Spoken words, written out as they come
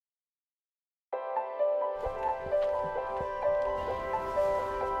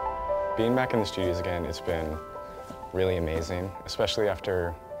Being back in the studios again, it's been really amazing, especially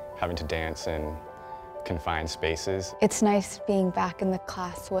after having to dance in confined spaces. It's nice being back in the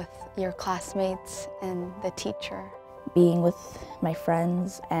class with your classmates and the teacher. Being with my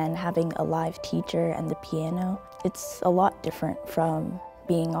friends and having a live teacher and the piano, it's a lot different from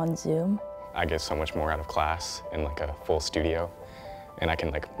being on Zoom. I get so much more out of class in like a full studio, and I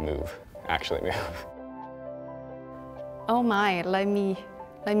can like move, actually move. Oh my, let me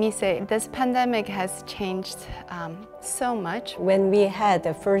say, this pandemic has changed so much. When we had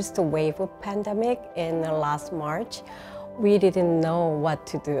the first wave of pandemic in last March, we didn't know what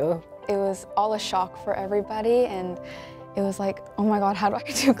to do. It was all a shock for everybody, and it was like, oh my God, how do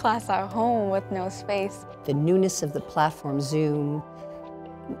I do class at home with no space? The newness of the platform, Zoom,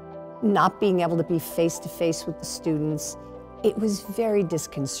 not being able to be face-to-face with the students, it was very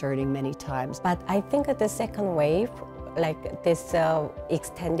disconcerting many times. But I think the second wave, like this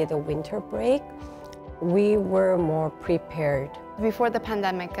extended winter break, we were more prepared. Before the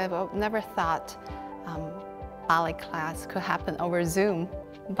pandemic, I never thought ballet class could happen over Zoom.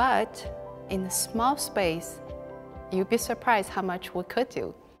 But in a small space, you'd be surprised how much we could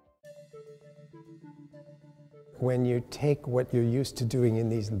do. When you take what you're used to doing in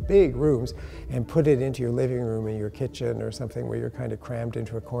these big rooms and put it into your living room or your kitchen or something where you're kind of crammed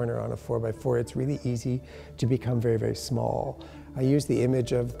into a corner on a 4x4, it's really easy to become very, very small. I use the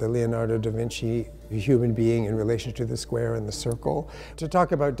image of the Leonardo da Vinci human being in relation to the square and the circle to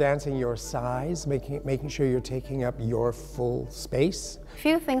talk about dancing your size, making sure you're taking up your full space. A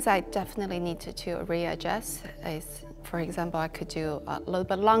few things I definitely need to readjust is, for example, I could do a little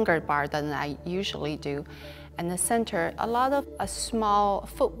bit longer bar than I usually do. And the center, a lot of small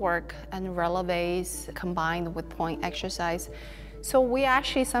footwork and releves combined with point exercise. So we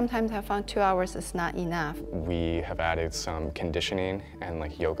actually sometimes have found 2 hours is not enough. We have added some conditioning and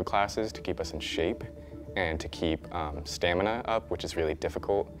like yoga classes to keep us in shape and to keep stamina up, which is really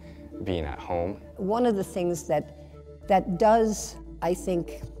difficult being at home. One of the things that does, I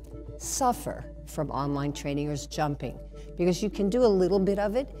think, suffer from online training is jumping, because you can do a little bit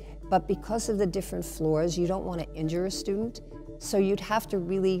of it, but because of the different floors, you don't want to injure a student, so you'd have to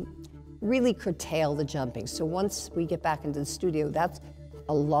really curtail the jumping. So once we get back into the studio, that's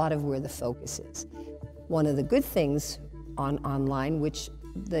a lot of where the focus is. One of the good things online, which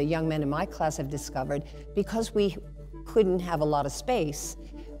the young men in my class have discovered, because we couldn't have a lot of space,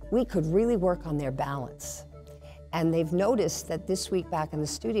 we could really work on their balance. And they've noticed that this week back in the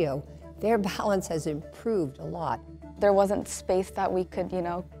studio, their balance has improved a lot. There wasn't space that we could,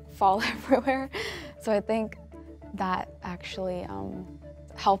 fall everywhere. So I think that actually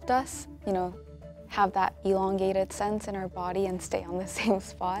helped us, have that elongated sense in our body and stay on the same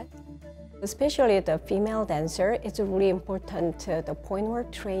spot. Especially the female dancer, it's really important the point work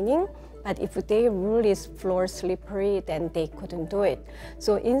training. But if they really floor slippery, then they couldn't do it.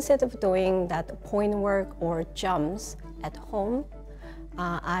 So instead of doing that point work or jumps at home,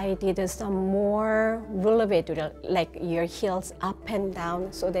 I did some more elevated, like your heels up and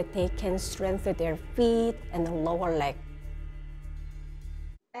down, so that they can strengthen their feet and the lower leg.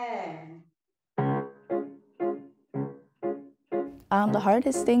 The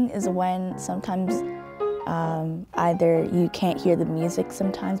hardest thing is when sometimes either you can't hear the music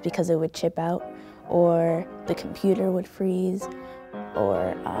sometimes because it would chip out, or the computer would freeze,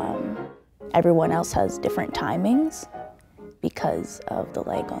 or everyone else has different timings because of the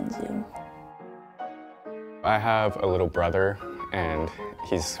lag on Zoom. I have a little brother, and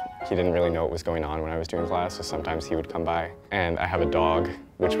he didn't really know what was going on when I was doing class, so sometimes he would come by. And I have a dog,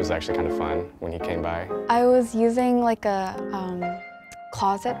 which was actually kind of fun when he came by. I was using like a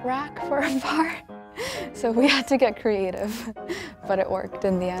closet rack for a bar, so we had to get creative, but it worked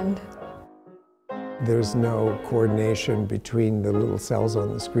in the end. There's no coordination between the little cells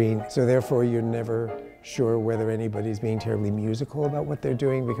on the screen, so therefore you're never sure whether anybody's being terribly musical about what they're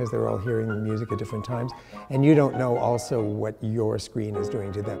doing because they're all hearing the music at different times, and you don't know also what your screen is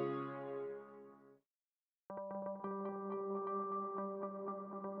doing to them.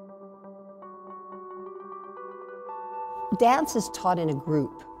 Dance is taught in a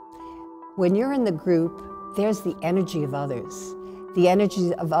group. When you're in the group, there's the energy of others. The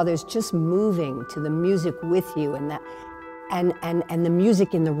energy of others just moving to the music with you, and the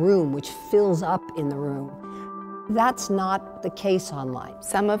music in the room, which fills up in the room. That's not the case online.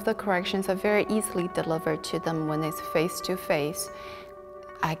 Some of the corrections are very easily delivered to them when it's face-to-face.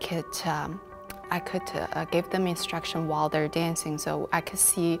 I could give them instruction while they're dancing, so I could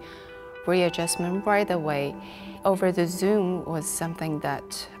see readjustment right away. Over the Zoom was something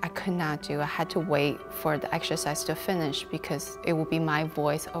that I could not do. I had to wait for the exercise to finish because it would be my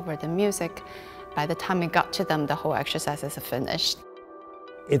voice over the music. By the time it got to them, the whole exercise is finished.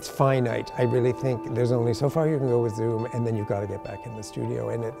 It's finite. I really think there's only so far you can go with Zoom, and then you've got to get back in the studio.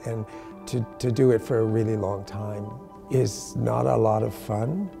 And to do it for a really long time is not a lot of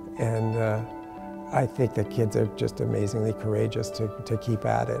fun. And I think the kids are just amazingly courageous to keep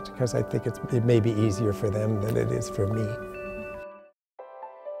at it, because I think it may be easier for them than it is for me.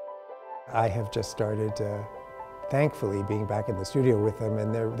 I have just started, thankfully, being back in the studio with them,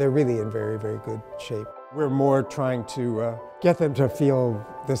 and they're really in very, very good shape. We're more trying to get them to feel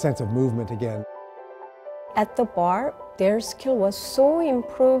the sense of movement again. At the bar, their skill was so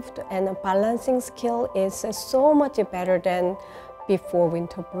improved, and the balancing skill is so much better than before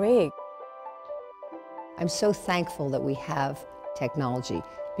winter break. I'm so thankful that we have technology,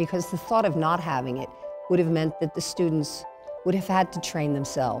 because the thought of not having it would have meant that the students would have had to train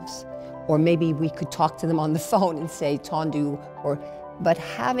themselves. Or maybe we could talk to them on the phone and say, Tondu, but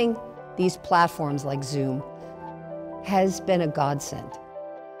having these platforms like Zoom has been a godsend.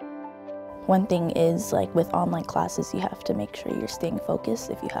 One thing is, like with online classes, you have to make sure you're staying focused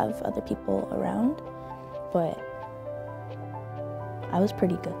if you have other people around, but I was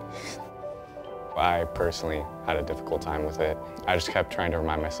pretty good. I personally had a difficult time with it. I just kept trying to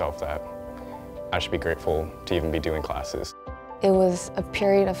remind myself that I should be grateful to even be doing classes. It was a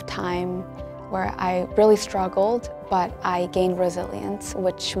period of time where I really struggled, but I gained resilience,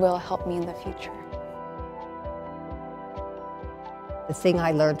 which will help me in the future. The thing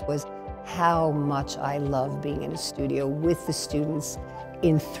I learned was how much I love being in a studio with the students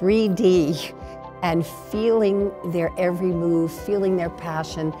in 3D and feeling their every move, feeling their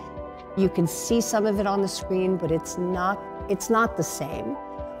passion. You can see some of it on the screen, but it's not the same.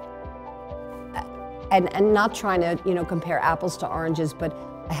 And not trying to, compare apples to oranges, but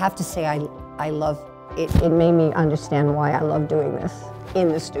I have to say I love it. It made me understand why I love doing this in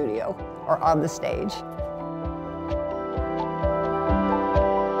the studio or on the stage.